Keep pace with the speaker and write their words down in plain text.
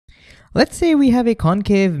Let's say we have a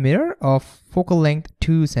concave mirror of focal length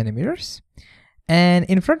 2 centimeters, and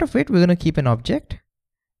in front of it, we're gonna keep an object.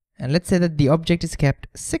 And let's say that the object is kept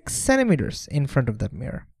 6 centimeters in front of that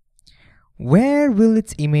mirror. Where will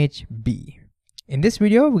its image be? In this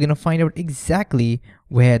video, we're gonna find out exactly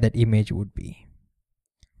where that image would be.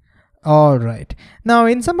 All right, now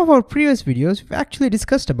in some of our previous videos, we've actually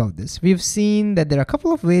discussed about this. We've seen that there are a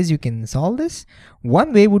couple of ways you can solve this.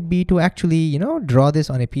 One way would be to actually, draw this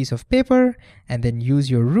on a piece of paper and then use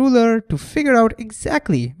your ruler to figure out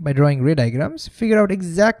exactly, by drawing ray diagrams, figure out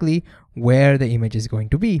exactly where the image is going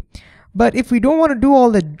to be. But if we don't want to do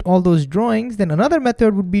all those drawings, then another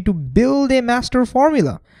method would be to build a master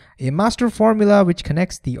formula. A master formula which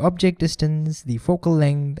connects the object distance, the focal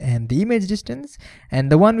length, and the image distance,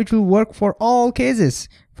 and the one which will work for all cases,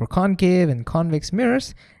 for concave and convex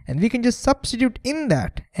mirrors, and we can just substitute in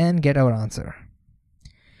that and get our answer.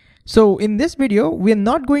 So in this video, we're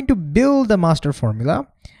not going to build the master formula.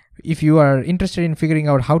 If you are interested in figuring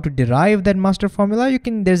out how to derive that master formula,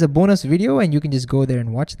 there's a bonus video and you can just go there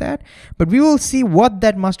and watch that. But we will see what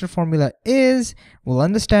that master formula is, we'll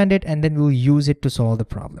understand it, and then we'll use it to solve the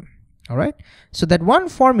problem. All right. So that one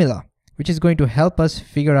formula, which is going to help us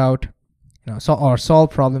figure out, or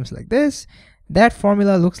solve problems like this, that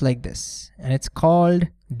formula looks like this, and it's called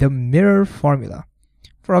the mirror formula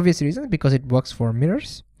for obvious reasons, because it works for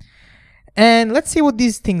mirrors. And let's see what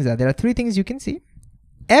these things are. There are 3 things you can see.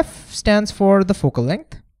 F stands for the focal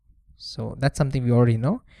length, so that's something we already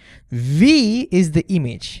know. V is the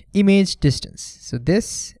image distance. So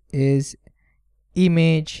this is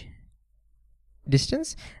image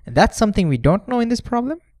distance, and that's something we don't know in this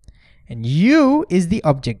problem. And U is the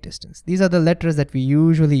object distance. These are the letters that we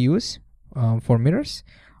usually use for mirrors,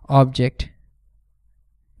 object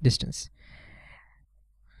distance.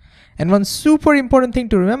 And one super important thing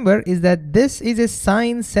to remember is that this is a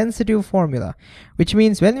sign sensitive formula, which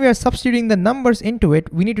means when we are substituting the numbers into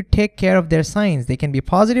it, we need to take care of their signs. They can be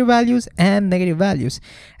positive values and negative values.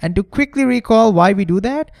 And to quickly recall why we do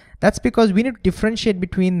that, that's because we need to differentiate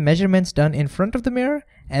between measurements done in front of the mirror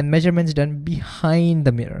and measurements done behind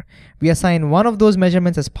the mirror. We assign one of those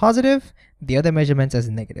measurements as positive, the other measurements as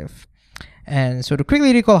negative. And so to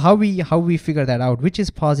quickly recall how we figure that out, which is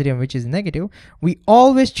positive and which is negative, we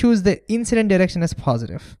always choose the incident direction as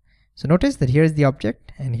positive. So notice that here's the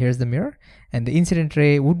object and here's the mirror, and the incident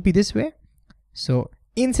ray would be this way. So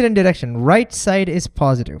incident direction, right side is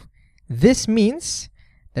positive. This means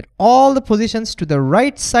that all the positions to the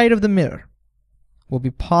right side of the mirror will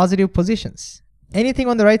be positive positions. Anything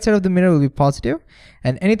on the right side of the mirror will be positive,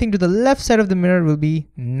 and anything to the left side of the mirror will be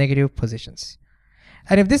negative positions.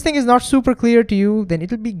 And if this thing is not super clear to you, then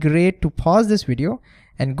it'll be great to pause this video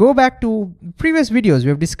and go back to previous videos. We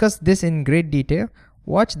have discussed this in great detail.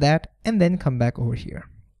 Watch that and then come back over here.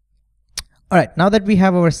 All right, now that we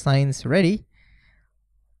have our signs ready,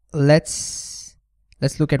 let's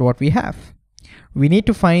look at what we have. We need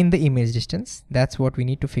to find the image distance. That's what we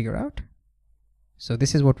need to figure out. So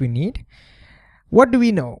this is what we need. What do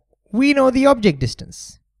we know? We know the object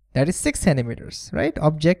distance. That is 6 centimeters, right?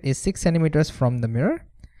 Object is 6 centimeters from the mirror.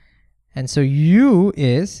 And so U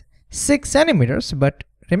is 6 centimeters, but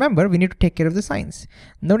remember, we need to take care of the signs.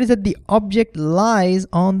 Notice that the object lies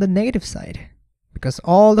on the negative side because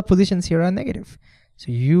all the positions here are negative.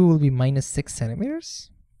 So U will be minus 6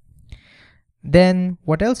 centimeters. Then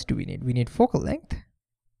what else do we need? We need focal length.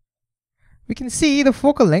 We can see the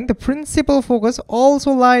focal length, the principal focus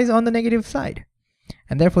also lies on the negative side.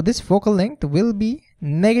 And therefore this focal length will be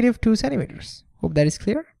negative 2 centimeters. Hope that is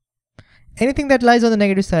clear. Anything that lies on the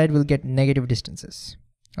negative side will get negative distances.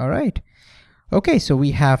 All right. Okay, so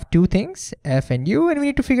we have 2 things, F and U, and we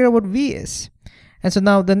need to figure out what V is. And so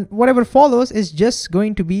now then whatever follows is just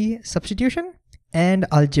going to be substitution and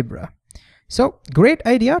algebra. So great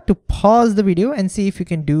idea to pause the video and see if you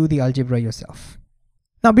can do the algebra yourself.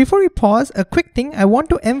 Now, before we pause, a quick thing, I want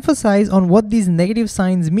to emphasize on what these negative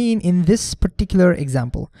signs mean in this particular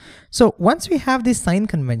example. So once we have these sign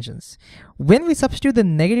conventions, when we substitute the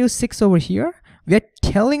negative 6 over here, we are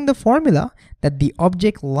telling the formula that the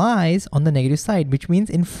object lies on the negative side, which means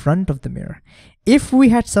in front of the mirror. If we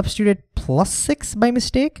had substituted plus 6 by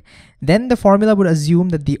mistake, then the formula would assume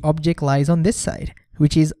that the object lies on this side,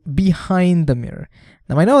 which is behind the mirror.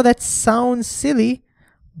 Now I know that sounds silly,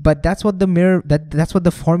 but that's what that's what the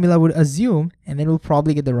formula would assume, and then we'll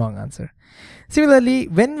probably get the wrong answer. Similarly,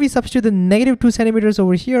 when we substitute the negative 2 centimeters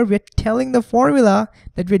over here, we're telling the formula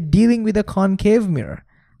that we're dealing with a concave mirror.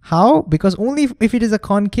 How? Because only if it is a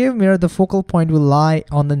concave mirror, the focal point will lie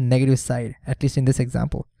on the negative side, at least in this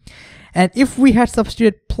example. And if we had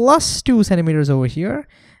substituted plus 2 centimeters over here,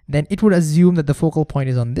 then it would assume that the focal point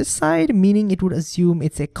is on this side, meaning it would assume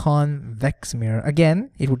it's a convex mirror.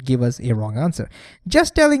 Again, it would give us a wrong answer.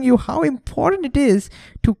 Just telling you how important it is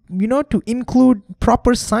to, to include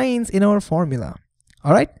proper signs in our formula.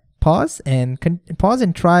 All right, pause and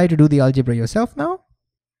try to do the algebra yourself now.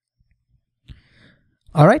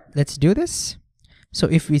 All right, let's do this. So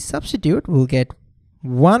if we substitute, we'll get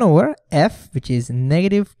 1 over f, which is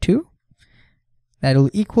 -2. That will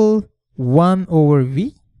equal 1 over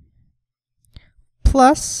v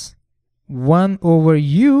plus 1 over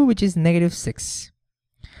u, which is -6.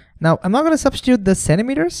 Now, I'm not going to substitute the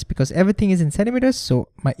centimeters because everything is in centimeters, so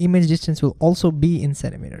my image distance will also be in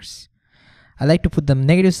centimeters. I like to put the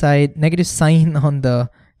negative sign on the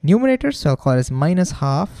numerator, so I'll call it as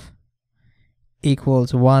 -12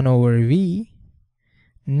 equals 1 over v.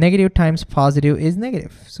 Negative times positive is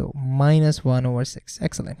negative, so -1 over 6.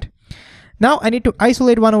 Excellent. Now I need to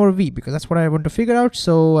isolate 1 over v because that's what I want to figure out.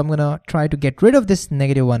 So I'm gonna try to get rid of this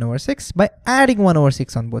 -1 over 6 by adding 1 over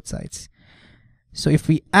 6 on both sides. So if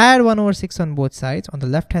we add 1 over 6 on both sides, on the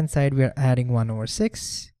left hand side we are adding 1 over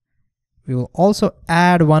 6. We will also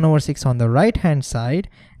add 1 over 6 on the right hand side,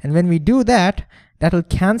 and when we do that, that will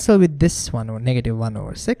cancel with this one, or -1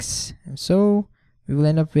 over 6, and so we will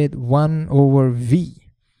end up with 1 over v.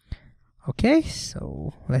 Okay,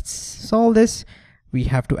 so let's solve this. We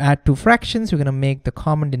have to add two fractions. We're going to make the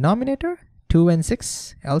common denominator 2 and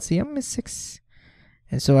 6. LCM is 6.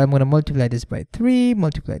 And so I'm going to multiply this by 3,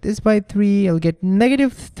 multiply this by 3. I'll get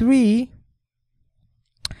 -3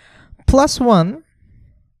 plus 1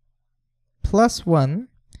 plus 1.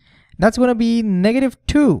 That's going to be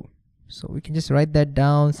 -2. So we can just write that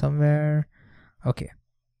down somewhere. Okay.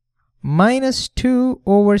 -2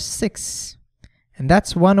 over 6. And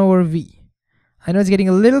that's 1 over v. I know it's getting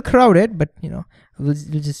a little crowded, but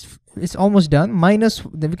it's almost done.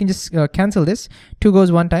 Then we can just cancel this. 2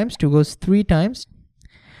 goes 1 times, 2 goes 3 times.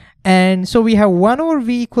 And so we have 1 over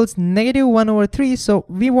v equals -1 over 3. So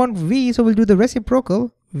we want v, so we'll do the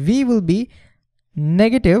reciprocal. V will be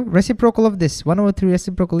negative reciprocal of this. 1 over 3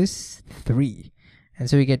 reciprocal is 3. And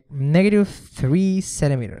so we get -3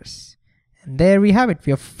 centimeters. And there we have it.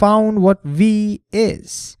 We have found what v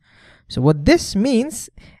is. So what this means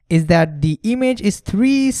is that the image is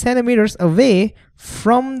 3 centimeters away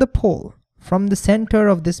from the pole, from the center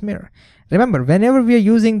of this mirror. Remember, whenever we are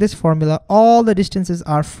using this formula, all the distances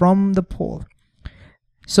are from the pole.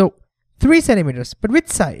 So 3 centimeters, but which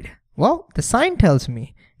side? Well, the sign tells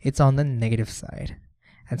me it's on the negative side.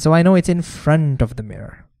 And so I know it's in front of the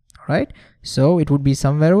mirror, all right? So it would be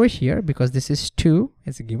somewhere over here because this is 2,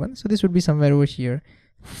 it's a given. So this would be somewhere over here,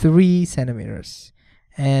 3 centimeters.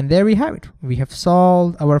 And there we have it. We have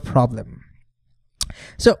solved our problem.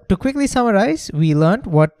 So to quickly summarize, we learned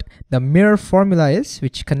what the mirror formula is,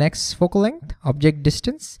 which connects focal length, object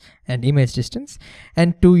distance, and image distance.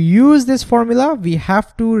 And to use this formula, we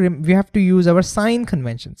have to use our sign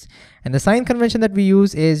conventions. And the sign convention that we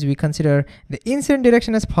use is we consider the incident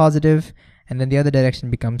direction as positive, and then the other direction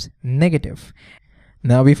becomes negative.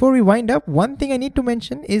 Now, before we wind up, one thing I need to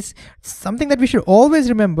mention is something that we should always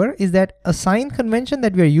remember is that a sign convention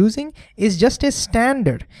that we are using is just a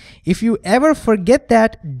standard. If you ever forget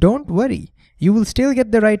that, don't worry. You will still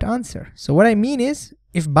get the right answer. So what I mean is,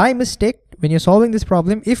 if by mistake, when you're solving this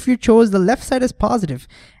problem, if you chose the left side as positive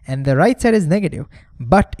and the right side is negative,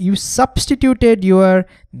 but you substituted your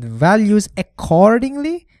values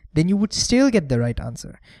accordingly, then you would still get the right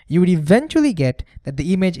answer. You would eventually get that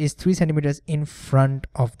the image is 3 centimeters in front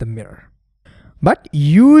of the mirror. But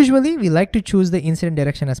usually we like to choose the incident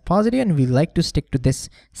direction as positive, and we like to stick to this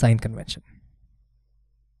sign convention.